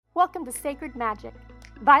Welcome to Sacred Magic.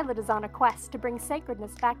 Violet is on a quest to bring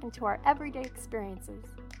sacredness back into our everyday experiences.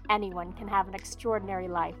 Anyone can have an extraordinary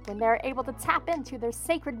life when they are able to tap into their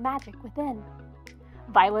sacred magic within.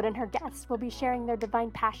 Violet and her guests will be sharing their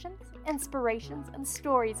divine passions, inspirations, and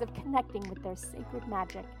stories of connecting with their sacred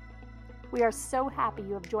magic. We are so happy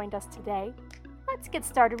you have joined us today. Let's get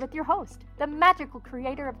started with your host, the magical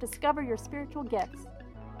creator of Discover Your Spiritual Gifts,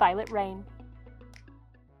 Violet Rain.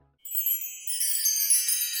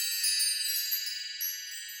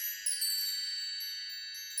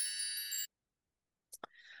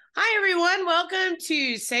 Hi, everyone. Welcome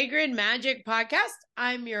to Sacred Magic Podcast.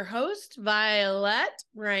 I'm your host, Violet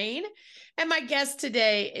Rain, and my guest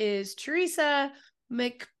today is Teresa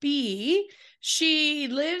McBee. She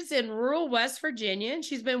lives in rural West Virginia, and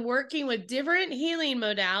she's been working with different healing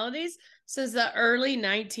modalities since the early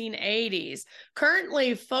 1980s,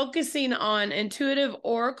 currently focusing on intuitive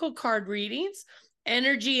oracle card readings,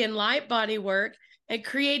 energy and light body work, and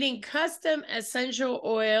creating custom essential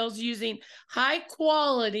oils using high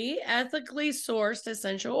quality, ethically sourced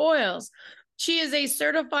essential oils. She is a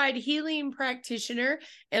certified healing practitioner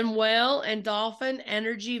in whale and dolphin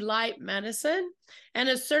energy light medicine and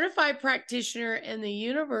a certified practitioner in the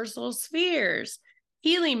universal spheres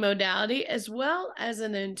healing modality, as well as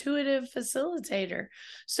an intuitive facilitator.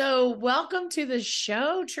 So welcome to the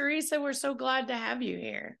show, Teresa. We're so glad to have you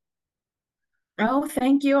here. Oh,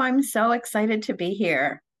 thank you. I'm so excited to be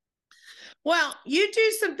here. Well, you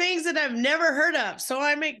do some things that I've never heard of, so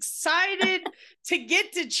I'm excited to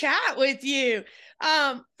get to chat with you.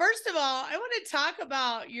 First of all, I want to talk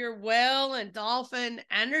about your whale and dolphin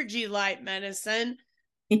energy light medicine.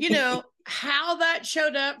 You know, how that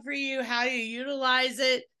showed up for you, how you utilize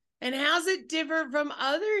it, and how's it different from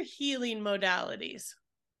other healing modalities?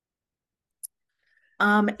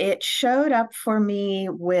 It showed up for me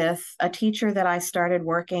with a teacher that I started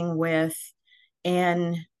working with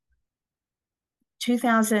in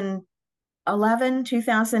 2011,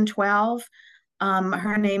 2012.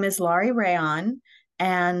 Her name is Laurie Rayon,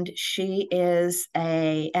 and she is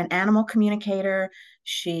an animal communicator.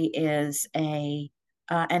 She is an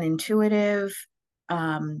intuitive.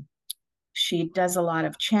 She does a lot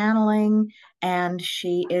of channeling, and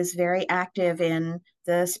she is very active in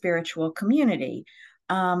the spiritual community.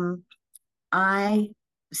 I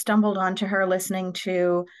stumbled onto her listening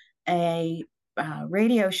to a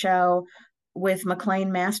radio show with McLean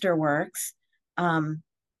Masterworks,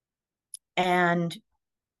 and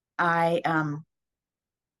I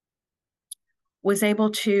was able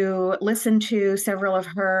to listen to several of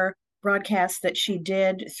her broadcasts that she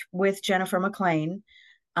did with Jennifer McLean,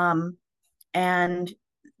 and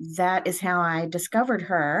that is how I discovered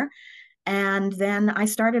her. And then I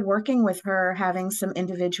started working with her, having some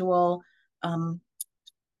individual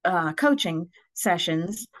coaching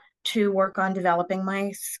sessions to work on developing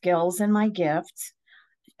my skills and my gifts.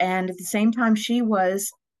 And at the same time, she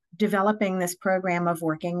was developing this program of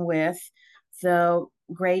working with the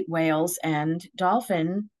great whales and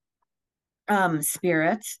dolphin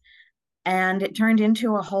spirits. And it turned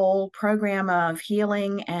into a whole program of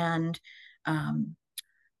healing and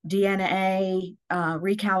DNA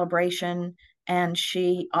recalibration, and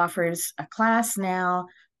she offers a class now.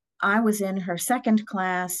 I was in her second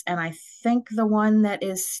class, and I think the one that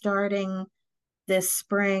is starting this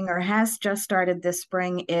spring or has just started this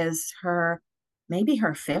spring is maybe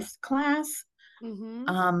her fifth class.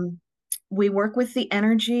 Mm-hmm. We work with the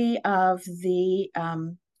energy of the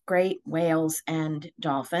great whales and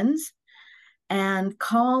dolphins and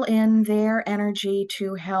call in their energy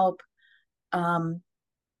to help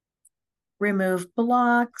remove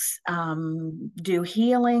blocks, do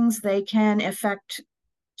healings. They can affect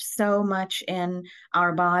so much in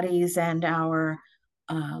our bodies and our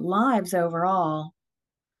lives overall.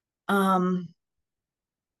 So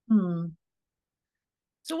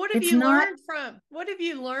what have you learned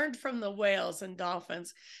from the whales and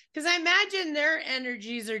dolphins? Because I imagine their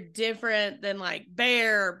energies are different than like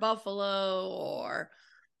bear or buffalo or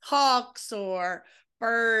hawks or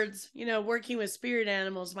birds. You know, working with spirit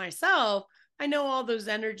animals myself, I know all those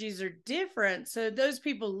energies are different. So those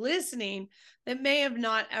people listening that may have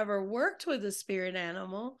not ever worked with a spirit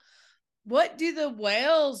animal, what do the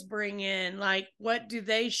whales bring in? Like, what do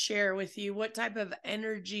they share with you? What type of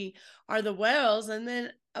energy are the whales? And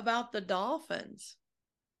then about the dolphins.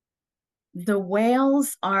 The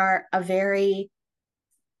whales are a very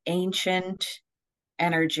ancient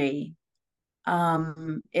energy.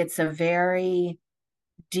 It's a very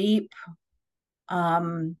deep,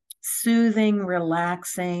 soothing,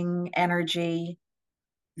 relaxing energy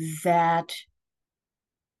that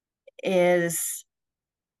is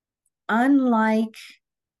unlike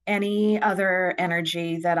any other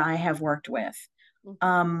energy that I have worked with.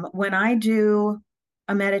 Mhm. When I do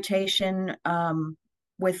a meditation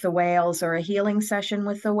with the whales or a healing session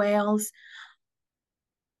with the whales,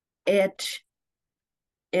 it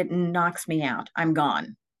it knocks me out. I'm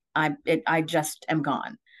gone. I just am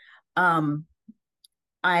gone. Um,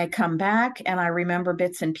 I come back and I remember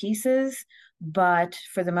bits and pieces, but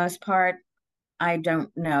for the most part, I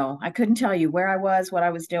don't know. I couldn't tell you where I was, what I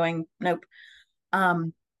was doing. Nope.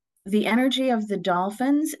 Um, the energy of the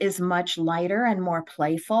dolphins is much lighter and more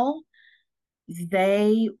playful.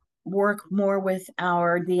 They work more with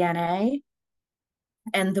our DNA.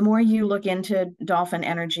 And the more you look into dolphin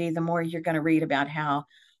energy, the more you're going to read about how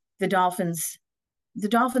the dolphins, the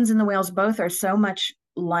dolphins and the whales both are so much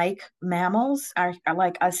like mammals, are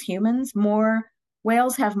like us humans. More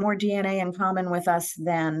whales have more DNA in common with us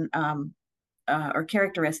than or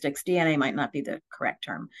characteristics. DNA might not be the correct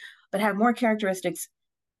term, but have more characteristics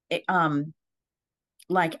um,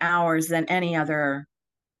 like ours than any other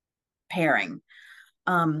pairing.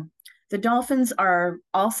 Um, the dolphins are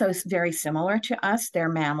also very similar to us. They're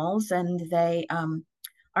mammals, and they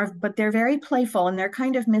are, but they're very playful and they're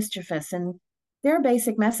kind of mischievous. And their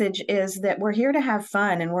basic message is that we're here to have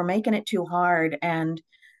fun, and we're making it too hard. And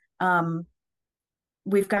um,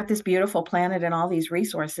 we've got this beautiful planet and all these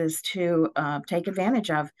resources to take advantage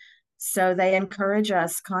of. So they encourage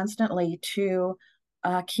us constantly to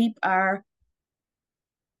keep our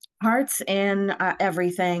hearts in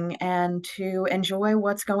everything and to enjoy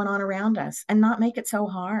what's going on around us and not make it so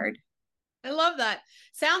hard. I love that.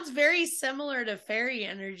 Sounds very similar to fairy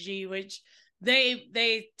energy, which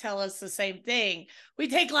they tell us the same thing. We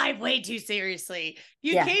take life way too seriously.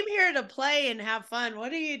 You Yeah. came here to play and have fun.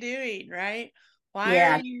 What are you doing, right? Why are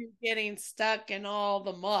Yeah. you getting stuck in all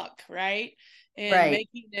the muck, right? And Right.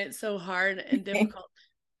 making it so hard and difficult.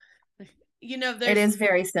 It There's is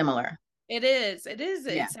very similar. it is. It is.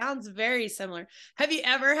 Yeah. It sounds very similar. Have you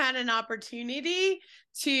ever had an opportunity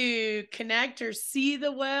to connect or see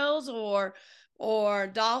the whales or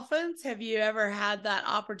dolphins? Have you ever had that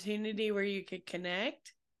opportunity where you could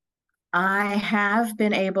connect? I have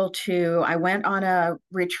been able to. I went on a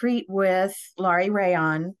retreat with Laurie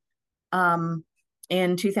Rayon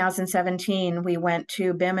in 2017. We went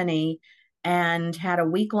to Bimini and had a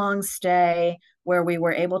week-long stay where we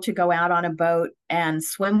were able to go out on a boat and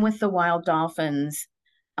swim with the wild dolphins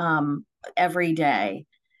every day.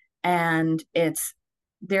 And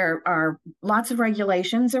there are lots of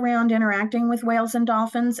regulations around interacting with whales and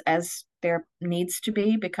dolphins, as there needs to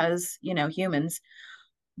be because, humans.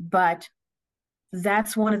 But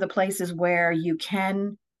that's one of the places where you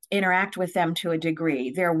can interact with them to a degree.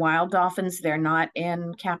 They're wild dolphins, they're not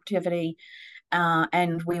in captivity.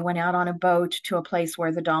 And we went out on a boat to a place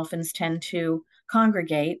where the dolphins tend to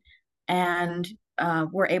congregate, and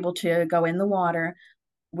were able to go in the water.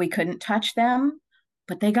 We couldn't touch them,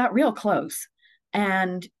 but they got real close.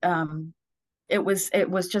 And it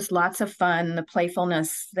was just lots of fun, the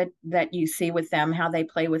playfulness that you see with them, how they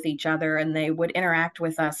play with each other, and they would interact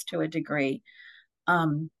with us to a degree.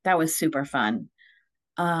 That was super fun.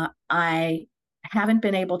 I haven't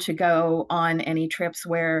been able to go on any trips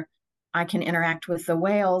where I can interact with the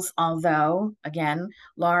whales, although, again,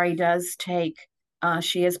 Laurie does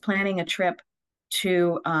she is planning a trip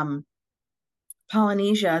to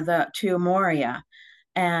Polynesia, to Moria.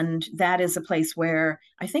 And that is a place where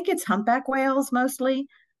I think it's humpback whales mostly.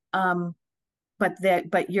 Um,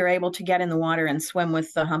 but you're able to get in the water and swim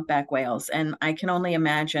with the humpback whales. And I can only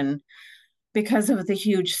imagine, because of the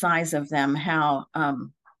huge size of them, how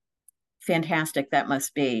fantastic that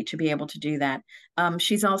must be able to do that.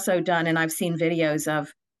 She's also done, and I've seen videos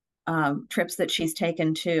of trips that she's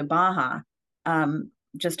taken to Baja,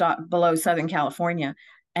 just below Southern California,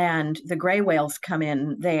 and the gray whales come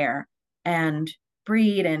in there and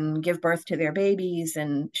breed and give birth to their babies.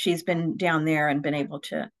 And she's been down there and been able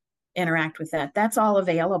to interact with that. That's all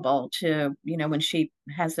available to, when she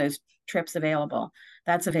has those trips available,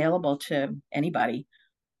 that's available to anybody.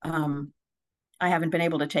 Um, I haven't been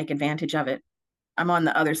able to take advantage of it. I'm on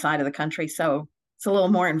the other side of the country, so it's a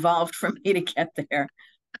little more involved for me to get there.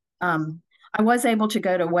 I was able to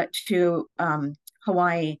go to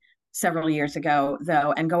Hawaii several years ago,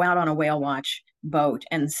 though, and go out on a whale watch boat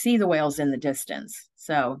and see the whales in the distance.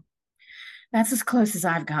 So that's as close as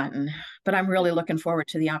I've gotten, but I'm really looking forward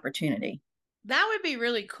to the opportunity. That would be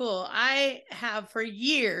really cool. I have for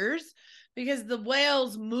years, because the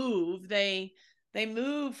whales move. They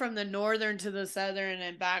move from the northern to the southern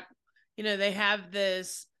and back. They have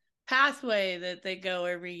this pathway that they go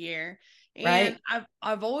every year. And Right?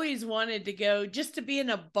 I've always wanted to go just to be in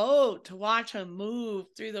a boat to watch them move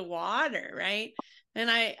through the water, right? And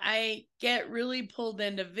I get really pulled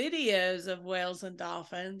into videos of whales and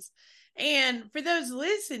dolphins. And for those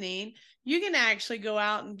listening, you can actually go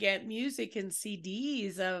out and get music and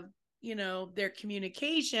CDs of, their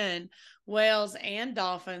communication, whales and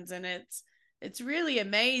dolphins. And it's really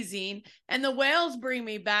amazing. And the whales bring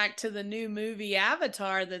me back to the new movie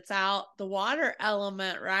Avatar that's out, the water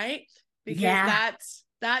element, right? Because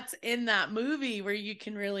that's in that movie where you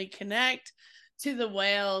can really connect to the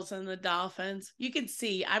whales and the dolphins. You can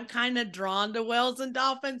see I'm kind of drawn to whales and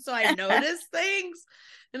dolphins, so I notice things.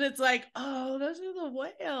 And it's like, oh, those are the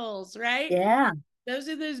whales, right? Yeah. Those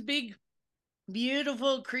are those big,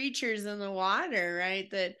 beautiful creatures in the water, right?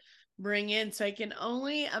 That bring in. So I can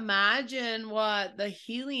only imagine what the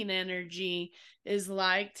healing energy is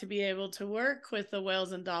like to be able to work with the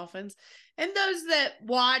whales and dolphins. And those that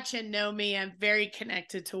watch and know me, I'm very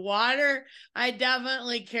connected to water. I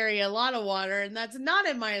definitely carry a lot of water, and that's not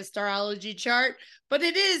in my astrology chart, but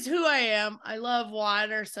it is who I am. I love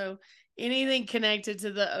water. So anything connected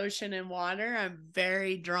to the ocean and water, I'm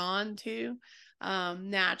very drawn to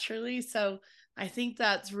naturally. So I think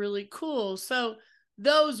that's really cool. So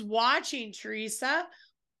those watching, Teresa,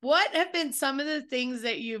 what have been some of the things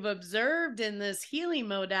that you've observed in this healing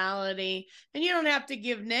modality? And you don't have to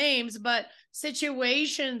give names, but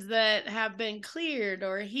situations that have been cleared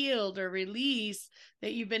or healed or released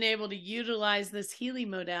that you've been able to utilize this healing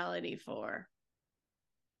modality for.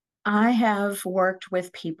 I have worked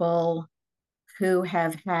with people who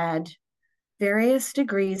have had various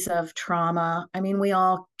degrees of trauma. I mean, we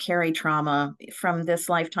all carry trauma from this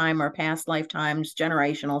lifetime or past lifetimes,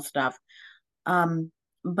 generational stuff. Um,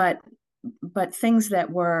 but things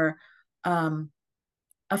that were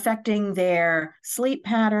affecting their sleep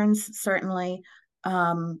patterns, certainly,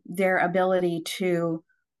 their ability to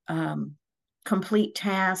complete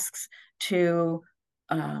tasks, to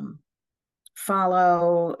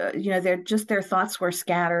follow, their thoughts were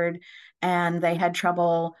scattered and they had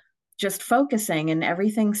trouble just focusing, and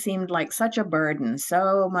everything seemed like such a burden,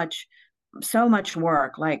 so much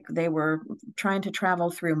work, like they were trying to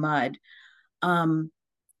travel through mud.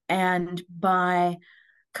 And by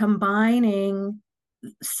combining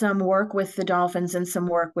some work with the dolphins and some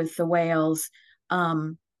work with the whales,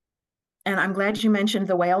 and I'm glad you mentioned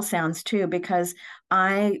the whale sounds too, because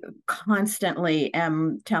I constantly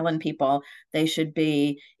am telling people they should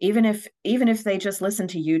be, even if they just listen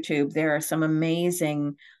to YouTube, there are some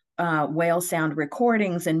amazing whale sound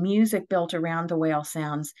recordings and music built around the whale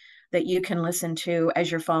sounds that you can listen to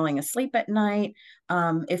as you're falling asleep at night.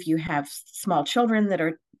 If you have small children that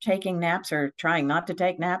are taking naps or trying not to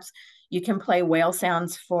take naps, you can play whale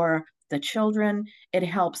sounds for the children. It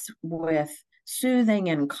helps with soothing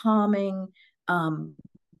and calming. And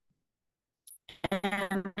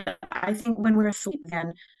I think when we're asleep,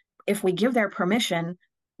 then if we give their permission,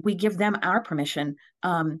 we give them our permission.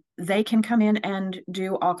 They can come in and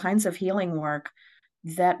do all kinds of healing work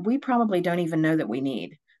that we probably don't even know that we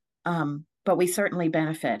need. But we certainly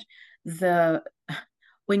benefit.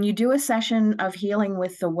 When you do a session of healing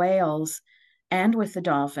with the whales and with the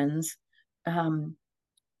dolphins,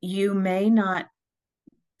 you may not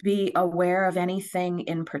be aware of anything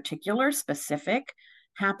in particular specific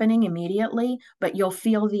happening immediately, but you'll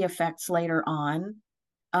feel the effects later on.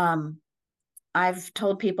 I've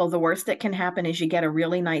told people the worst that can happen is you get a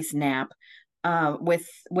really nice nap with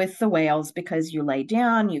the whales, because you lay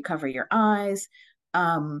down, you cover your eyes.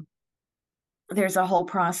 There's a whole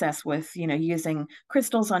process with using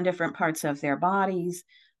crystals on different parts of their bodies,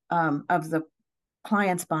 of the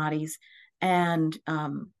clients' bodies, and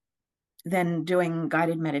then doing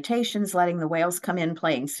guided meditations, letting the whales come in,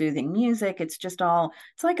 playing soothing music. It's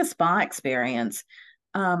like a spa experience.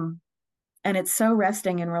 And it's so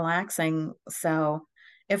resting and relaxing. So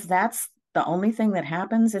if that's the only thing that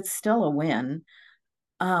happens, it's still a win.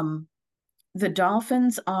 The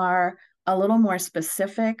dolphins are a little more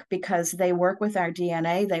specific because they work with our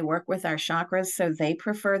DNA, they work with our chakras, so they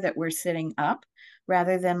prefer that we're sitting up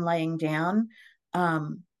rather than laying down.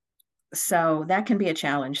 So that can be a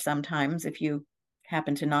challenge sometimes if you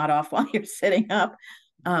happen to nod off while you're sitting up.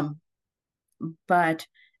 But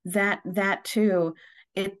that too,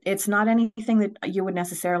 it's not anything that you would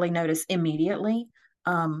necessarily notice immediately,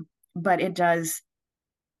 but it does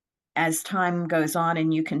as time goes on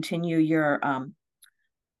and you continue your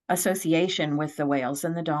association with the whales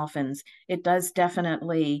and the dolphins. It does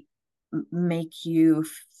definitely help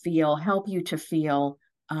you to feel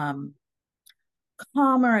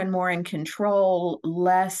calmer and more in control,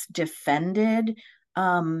 less defended,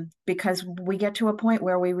 because we get to a point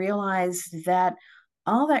where we realize that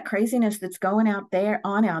all that craziness that's going out there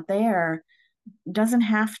doesn't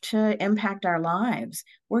have to impact our lives.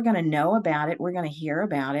 We're going to know about it. We're going to hear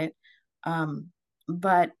about it.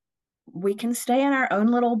 But we can stay in our own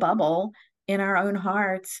little bubble, in our own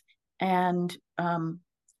hearts, and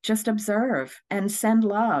just observe and send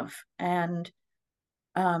love, and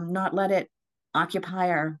not let it occupy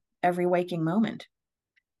our every waking moment.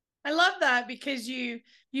 I love that, because you've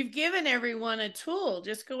given everyone a tool.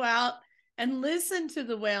 Just go out and listen to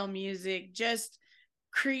the whale music. Just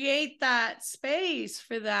create that space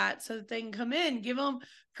for that so that they can come in. Give them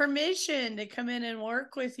permission to come in and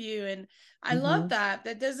work with you. And I love that.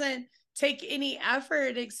 That doesn't take any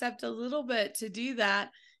effort except a little bit to do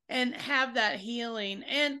that and have that healing.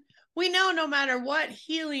 And we know no matter what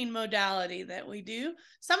healing modality that we do,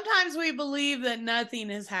 sometimes we believe that nothing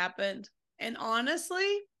has happened. And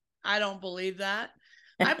honestly, I don't believe that.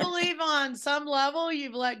 I believe on some level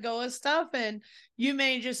you've let go of stuff, and you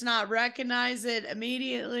may just not recognize it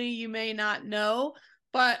immediately. You may not know,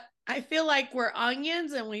 but I feel like we're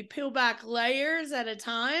onions and we peel back layers at a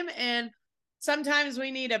time. And sometimes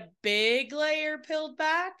we need a big layer peeled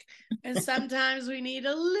back, and sometimes we need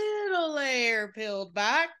a little layer peeled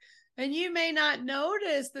back. And you may not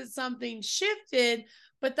notice that something shifted,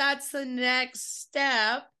 but that's the next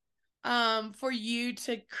step for you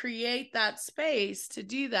to create that space to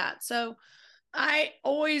do that. So I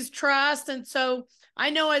always trust. And so I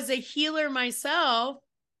know, as a healer myself,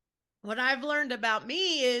 what I've learned about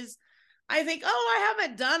me is I think, oh, I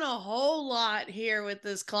haven't done a whole lot here with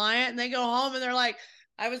this client. And they go home and they're like,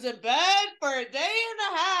 I was in bed for a day and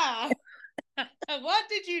a half. What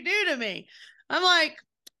did you do to me? I'm like,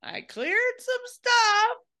 I cleared some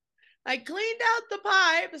stuff. I cleaned out the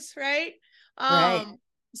pipes, right? Right.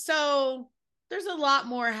 So there's a lot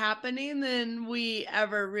more happening than we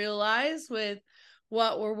ever realize with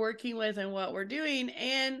what we're working with and what we're doing.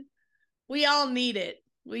 And we all need it.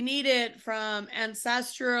 We need it, from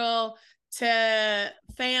ancestral to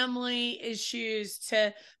family issues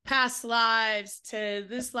to past lives to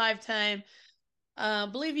this lifetime.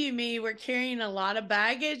 Believe you me, we're carrying a lot of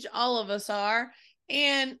baggage. All of us are.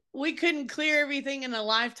 And we couldn't clear everything in a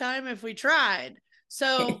lifetime if we tried.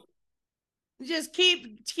 So just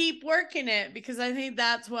keep working it, because I think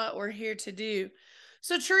that's what we're here to do.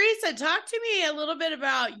 So Teresa, talk to me a little bit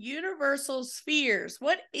about universal spheres.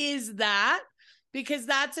 What is that? Because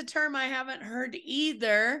that's a term I haven't heard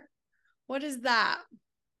either. What is that?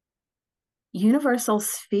 Universal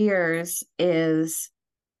spheres is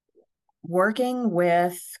working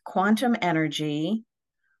with quantum energy,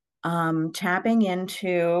 tapping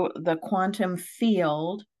into the quantum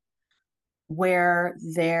field where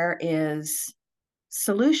there is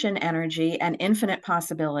solution energy and infinite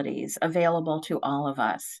possibilities available to all of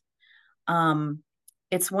us.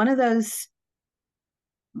 It's one of those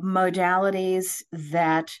modalities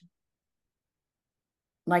that,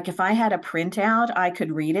 like, if I had a printout, I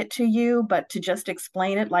could read it to you, but to just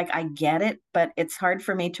explain it, like, I get it, but it's hard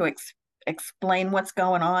for me to explain what's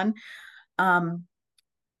going on.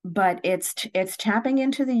 But it's tapping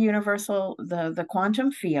into the universal, the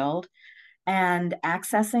quantum field, and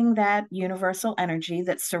accessing that universal energy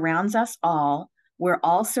that surrounds us all. We're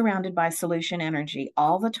all surrounded by solution energy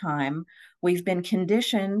all the time. We've been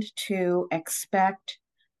conditioned to expect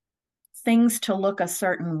things to look a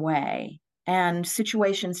certain way and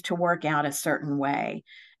situations to work out a certain way.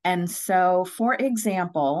 And so, for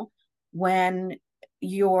example, when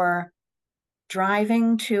you're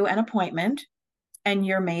driving to an appointment and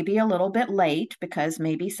you're maybe a little bit late, because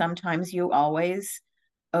maybe sometimes you always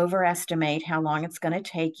overestimate how long it's going to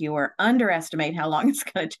take you, or underestimate how long it's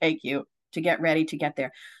going to take you to get ready to get there.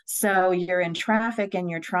 So you're in traffic and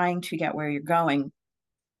you're trying to get where you're going,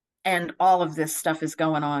 and all of this stuff is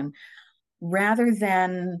going on. Rather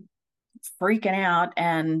than freaking out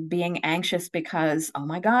and being anxious because, oh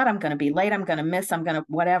my God, I'm going to be late, I'm going to miss, I'm going to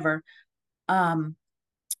whatever.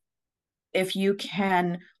 If you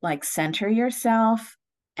can, like, center yourself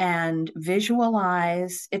and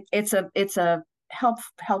visualize, it's a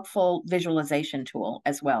helpful visualization tool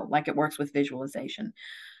as well. Like, it works with visualization.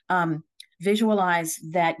 Visualize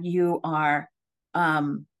that you are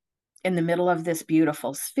in the middle of this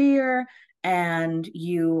beautiful sphere, and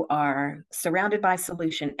you are surrounded by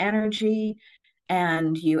solution energy,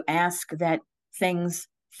 and you ask that things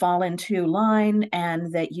fall into line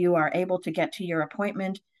and that you are able to get to your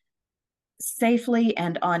appointment safely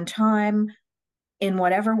and on time in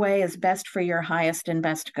whatever way is best for your highest and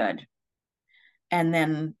best good. And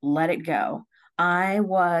then let it go. I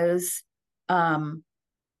was a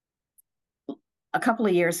couple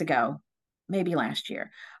of years ago, maybe last year,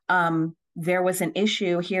 there was an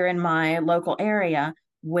issue here in my local area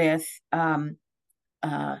with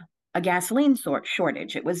a gasoline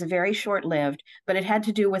shortage. It was very short-lived, but it had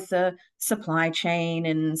to do with the supply chain,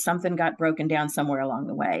 and something got broken down somewhere along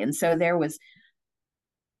the way. And so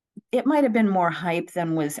it might have been more hype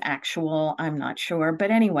than was actual. I'm not sure.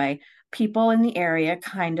 But anyway, people in the area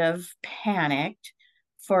kind of panicked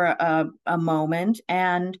for a moment,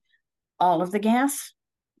 and all of the gas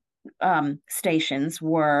stations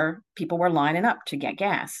people were lining up to get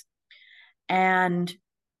gas. And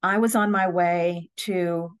I was on my way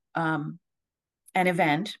to an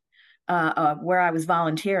event where I was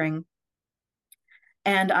volunteering.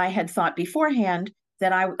 And I had thought beforehand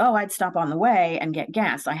that I'd stop on the way and get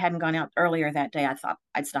gas. I hadn't gone out earlier that day. I thought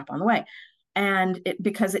I'd stop on the way. And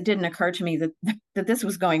because it didn't occur to me that this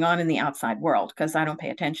was going on in the outside world, because I don't pay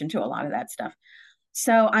attention to a lot of that stuff.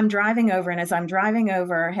 So I'm driving over, and as I'm driving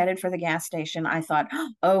over, headed for the gas station, I thought,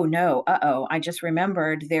 oh no, I just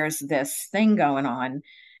remembered there's this thing going on.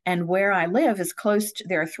 And where I live is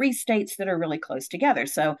there are 3 states that are really close together.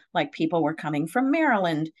 So, like, people were coming from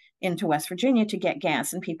Maryland into West Virginia to get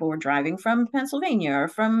gas, and people were driving from Pennsylvania or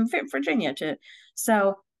from Virginia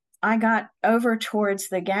So I got over towards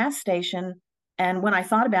the gas station. And when I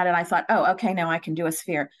thought about it, I thought, oh, okay, now I can do a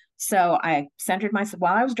sphere. So I centered myself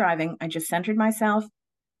while I was driving. I just centered myself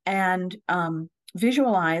and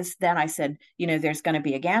visualized that. I said, there's going to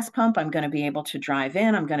be a gas pump. I'm going to be able to drive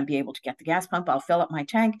in. I'm going to be able to get the gas pump. I'll fill up my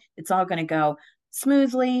tank. It's all going to go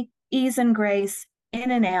smoothly, ease and grace,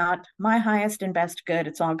 in and out, my highest and best good.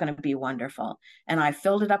 It's all going to be wonderful. And I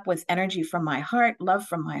filled it up with energy from my heart, love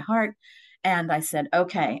from my heart. And I said,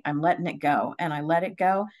 okay, I'm letting it go. And I let it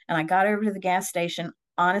go. And I got over to the gas station.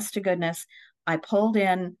 Honest to goodness, I pulled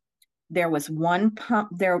in. There was one pump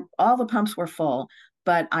there. All the pumps were full,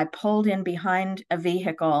 but I pulled in behind a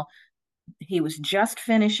vehicle. He was just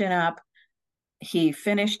finishing up. He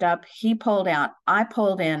finished up. He pulled out. I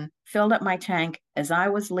pulled in, filled up my tank. As I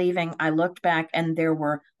was leaving, I looked back, and there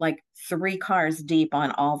were like 3 cars deep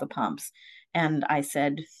on all the pumps. And I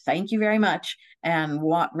said, thank you very much. And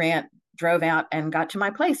drove out and got to my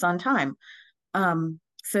place on time.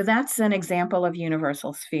 So that's an example of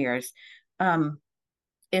universal spheres.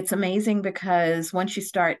 It's amazing because once you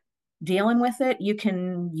start dealing with it, you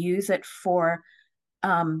can use it for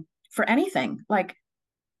anything, like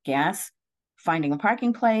gas, finding a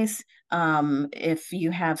parking place. If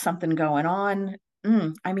you have something going on,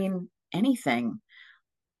 anything.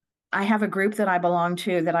 I have a group that I belong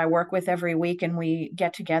to that I work with every week, and we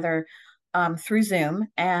get together through Zoom,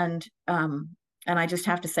 and I just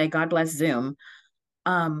have to say, God bless Zoom.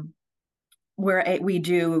 Where we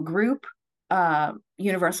do group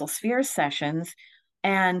universal sphere sessions,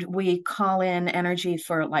 and we call in energy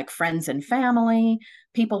for like friends and family,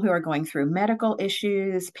 people who are going through medical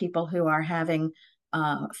issues, people who are having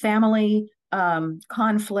family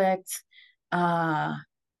conflicts,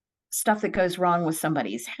 stuff that goes wrong with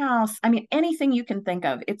somebody's house. Anything you can think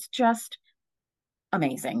of. It's just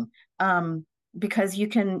amazing. Because you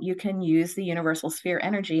can use the universal sphere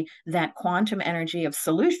energy, that quantum energy of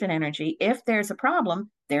solution energy. If there's a problem,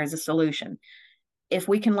 there's a solution. If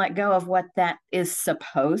we can let go of what that is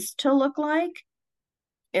supposed to look like,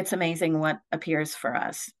 it's amazing what appears for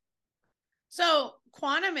us. So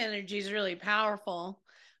quantum energy is really powerful.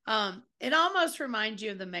 It almost reminds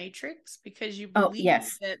you of the Matrix, because you believe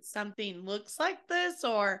that something looks like this,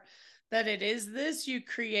 or that it is this. You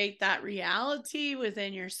create that reality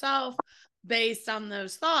within yourself based on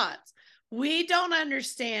those thoughts. We don't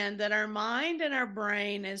understand that our mind and our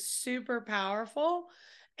brain is super powerful.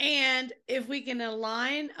 And if we can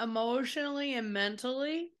align emotionally and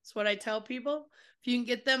mentally, it's what I tell people. If you can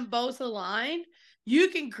get them both aligned, you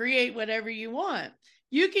can create whatever you want.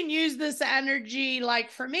 You can use this energy. Like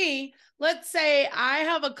for me, let's say I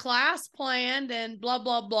have a class planned and blah,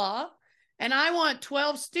 blah, blah, and I want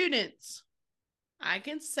 12 students. I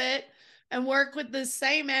can sit and work with the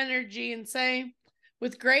same energy and say,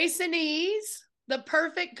 with grace and ease, the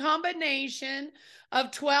perfect combination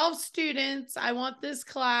of 12 students. I want this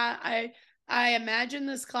class. I imagine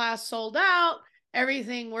this class sold out,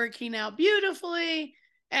 everything working out beautifully.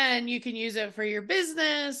 And you can use it for your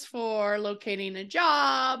business, for locating a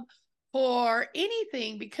job, for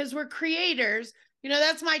anything, because we're creators.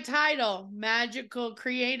 That's my title, magical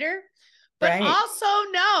creator. But also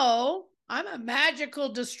know I'm a magical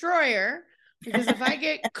destroyer, because if I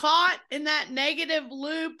get caught in that negative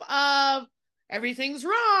loop of everything's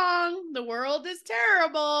wrong, the world is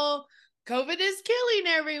terrible, COVID is killing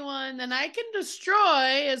everyone, then I can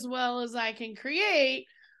destroy as well as I can create,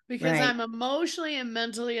 because I'm emotionally and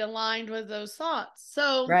mentally aligned with those thoughts.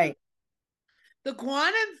 So the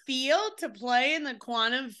quantum field, to play in the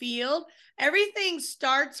quantum field, everything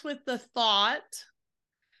starts with the thought.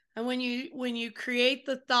 And when you create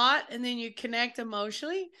the thought and then you connect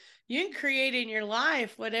emotionally, you can create in your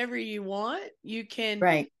life whatever you want. You can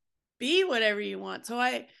be whatever you want. So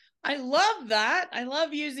I love that. I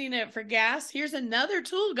love using it for gas. Here's another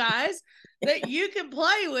tool, guys, that you can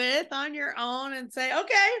play with on your own and say,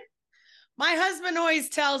 okay, my husband always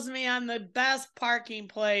tells me I'm the best parking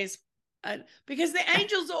place because the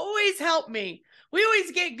angels always help me. We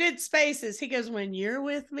always get good spaces. He goes, when you're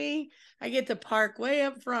with me, I get to park way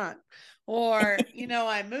up front. Or,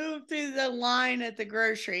 I move through the line at the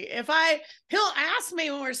grocery. He'll ask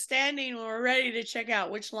me when we're ready to check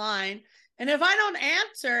out which line. And if I don't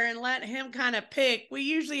answer and let him kind of pick, we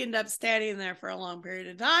usually end up standing there for a long period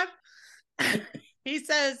of time. He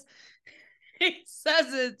says it's,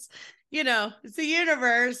 it's the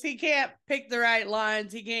universe. He can't pick the right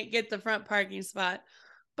lines. He can't get the front parking spot.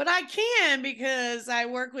 But I can because I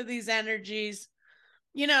work with these energies.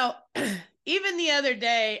 Even the other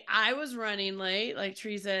day, I was running late, like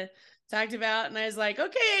Teresa talked about, and I was like,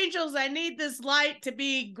 okay, angels, I need this light to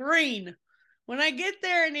be green. When I get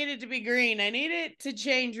there, I need it to be green. I need it to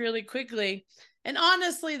change really quickly. And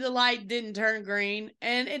honestly, the light didn't turn green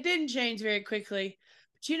and it didn't change very quickly.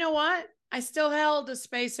 But you know what? I still held a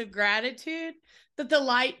space of gratitude that the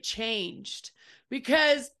light changed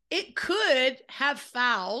because it could have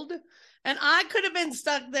fouled and I could have been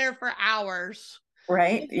stuck there for hours.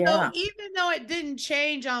 Right. So even though it didn't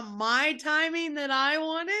change on my timing that I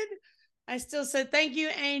wanted, I still said, thank you,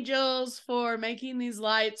 angels, for making these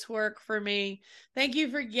lights work for me. Thank you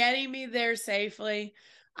for getting me there safely.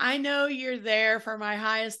 I know you're there for my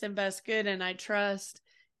highest and best good, and I trust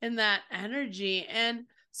in that energy. And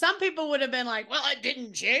some people would have been like, well, it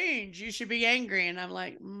didn't change. You should be angry. And I'm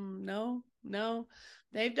like, no.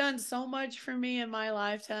 They've done so much for me in my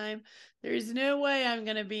lifetime. There's no way I'm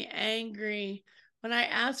going to be angry. When I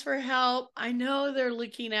ask for help, I know they're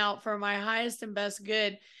looking out for my highest and best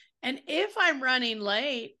good. And if I'm running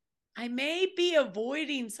late, I may be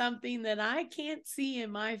avoiding something that I can't see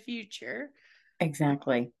in my future.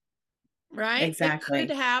 Exactly. Right? Exactly. It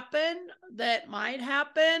could happen. That might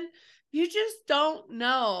happen. You just don't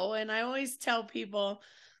know. And I always tell people,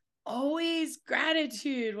 always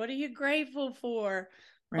gratitude. What are you grateful for?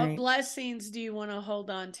 Right. What blessings do you want to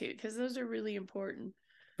hold on to? Because those are really important.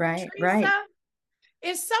 Right. Teresa,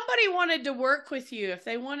 if somebody wanted to work with you, if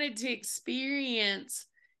they wanted to experience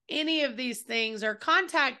any of these things or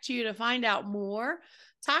contact you to find out more,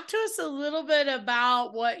 talk to us a little bit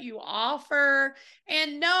about what you offer,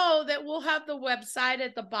 and know that we'll have the website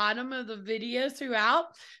at the bottom of the video throughout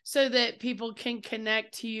so that people can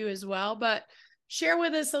connect to you as well. But share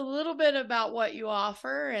with us a little bit about what you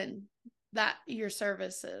offer and that your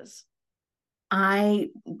services. I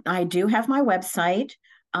do have my website.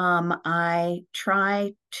 I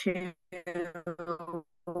try to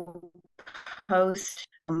post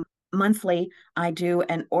monthly. I do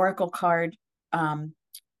an oracle card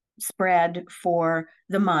spread for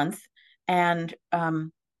the month and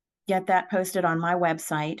get that posted on my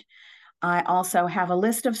website. I also have a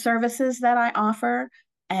list of services that I offer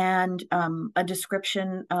and a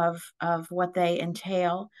description of what they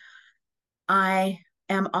entail. I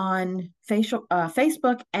am on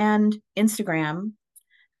Facebook and Instagram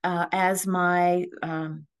as my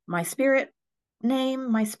spirit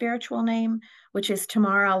name, my spiritual name, which is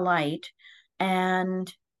Tamara Light,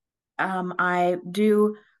 and I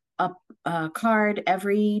do a card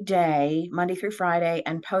every day, Monday through Friday,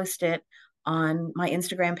 and post it on my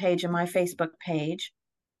Instagram page and my Facebook page.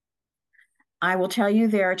 I will tell you,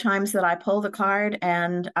 there are times that I pull the card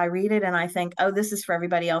and I read it and I think, oh, this is for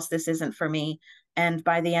everybody else. This isn't for me. And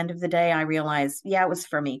by the end of the day, I realize, yeah, it was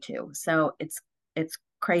for me too. So it's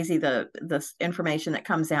crazy, the information that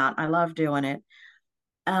comes out. I love doing it.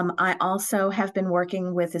 I also have been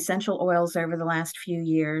working with essential oils over the last few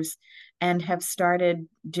years and have started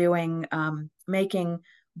doing making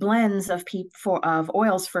blends of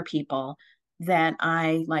oils for people that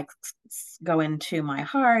I like go into my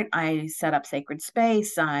heart. I set up sacred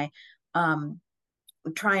space. I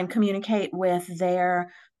try and communicate with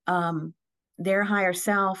their higher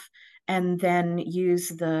self, and then use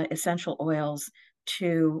the essential oils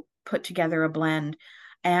to put together a blend.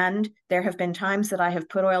 And there have been times that I have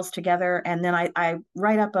put oils together and then I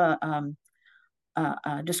write up a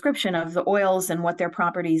description of the oils and what their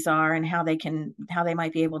properties are and how they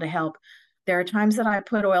might be able to help. There are times that I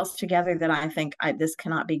put oils together that I think this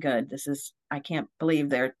cannot be good. I can't believe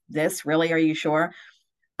they're this. Really? Are you sure?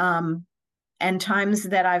 And times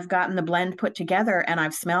that I've gotten the blend put together and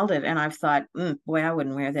I've smelled it and I've thought, boy, I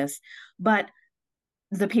wouldn't wear this. But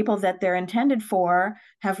the people that they're intended for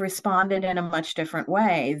have responded in a much different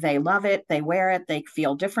way. They love it, they wear it, they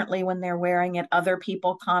feel differently when they're wearing it. Other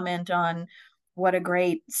people comment on what a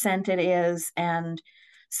great scent it is. And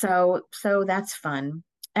so that's fun.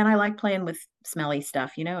 And I like playing with smelly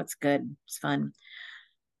stuff, it's good, it's fun.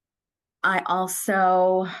 I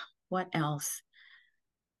also, what else?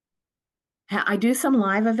 I do some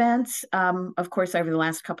live events. Of course, over the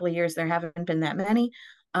last couple of years, there haven't been that many.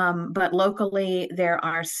 But locally, there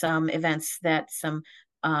are some events some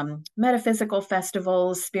metaphysical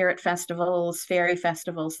festivals, spirit festivals, fairy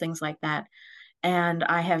festivals, things like that. And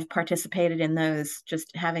I have participated in those,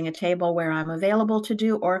 just having a table where I'm available to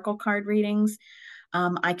do oracle card readings.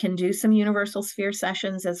 I can do some universal sphere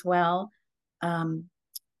sessions as well.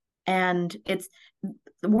 And it's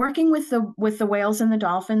working with the whales and the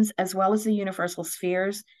dolphins, as well as the universal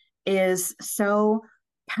spheres, is so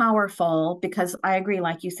powerful, because I agree,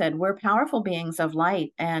 like you said, we're powerful beings of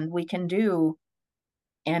light and we can do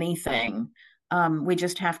anything. We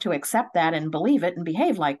just have to accept that and believe it and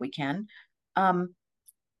behave like we can.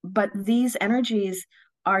 But these energies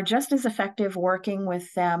are just as effective working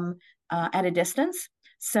with them at a distance.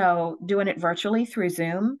 So doing it virtually through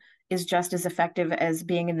Zoom is just as effective as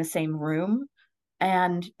being in the same room.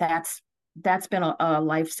 And that's been a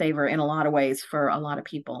lifesaver in a lot of ways for a lot of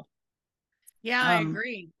people. Yeah, I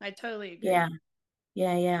agree. I totally agree.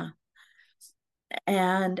 Yeah.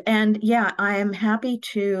 And yeah, I am happy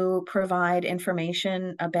to provide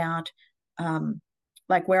information about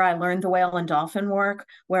like where I learned the whale and dolphin work,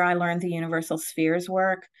 where I learned the universal spheres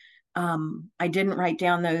work. I didn't write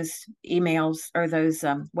down those emails or those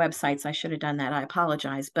websites. I should have done that. I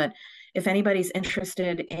apologize. But if anybody's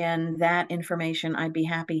interested in that information, I'd be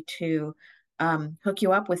happy to hook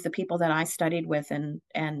you up with the people that I studied with and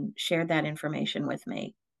shared that information with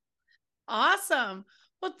me. Awesome.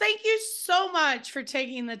 Well, thank you so much for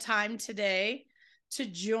taking the time today to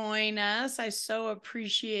join us. I so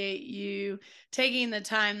appreciate you taking the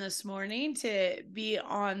time this morning to be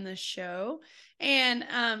on the show and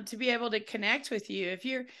to be able to connect with you. If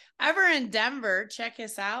you're ever in Denver, check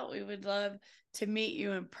us out. We would love to meet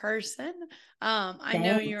you in person. I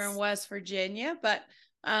know you're in West Virginia, but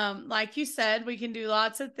like you said, we can do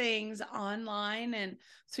lots of things online and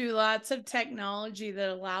through lots of technology that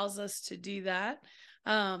allows us to do that.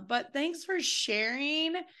 But thanks for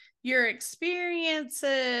sharing your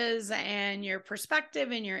experiences and your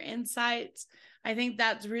perspective and your insights. I think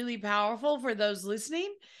that's really powerful for those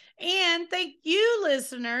listening. And thank you,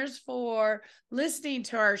 listeners, for listening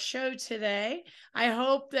to our show today. I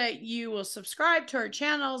hope that you will subscribe to our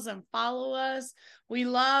channels and follow us. We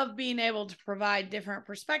love being able to provide different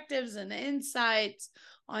perspectives and insights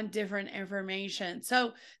on different information.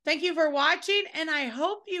 So thank you for watching, and I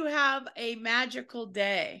hope you have a magical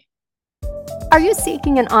day. Are you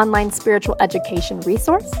seeking an online spiritual education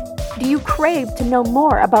resource? Do you crave to know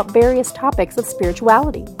more about various topics of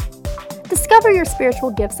spirituality? Discover Your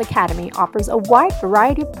Spiritual Gifts Academy offers a wide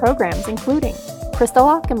variety of programs, including Crystal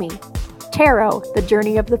Alchemy, Tarot, The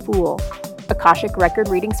Journey of the Fool, Akashic Record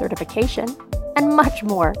Reading Certification, and much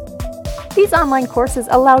more. These online courses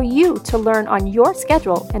allow you to learn on your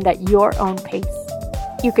schedule and at your own pace.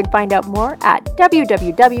 You can find out more at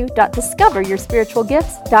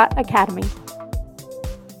www.discoveryourspiritualgifts.academy.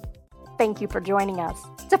 Thank you for joining us.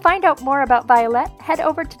 To find out more about Violet, head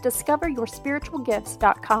over to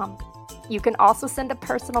discoveryourspiritualgifts.com. You can also send a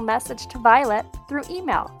personal message to Violet through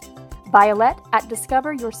email,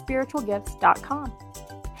 violet@discoveryourspiritualgifts.com.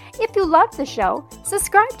 If you loved the show,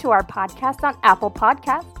 subscribe to our podcast on Apple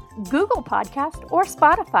Podcasts, Google Podcasts, or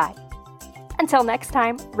Spotify. Until next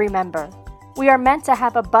time, remember, we are meant to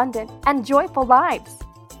have abundant and joyful lives.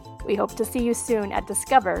 We hope to see you soon at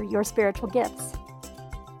Discover Your Spiritual Gifts.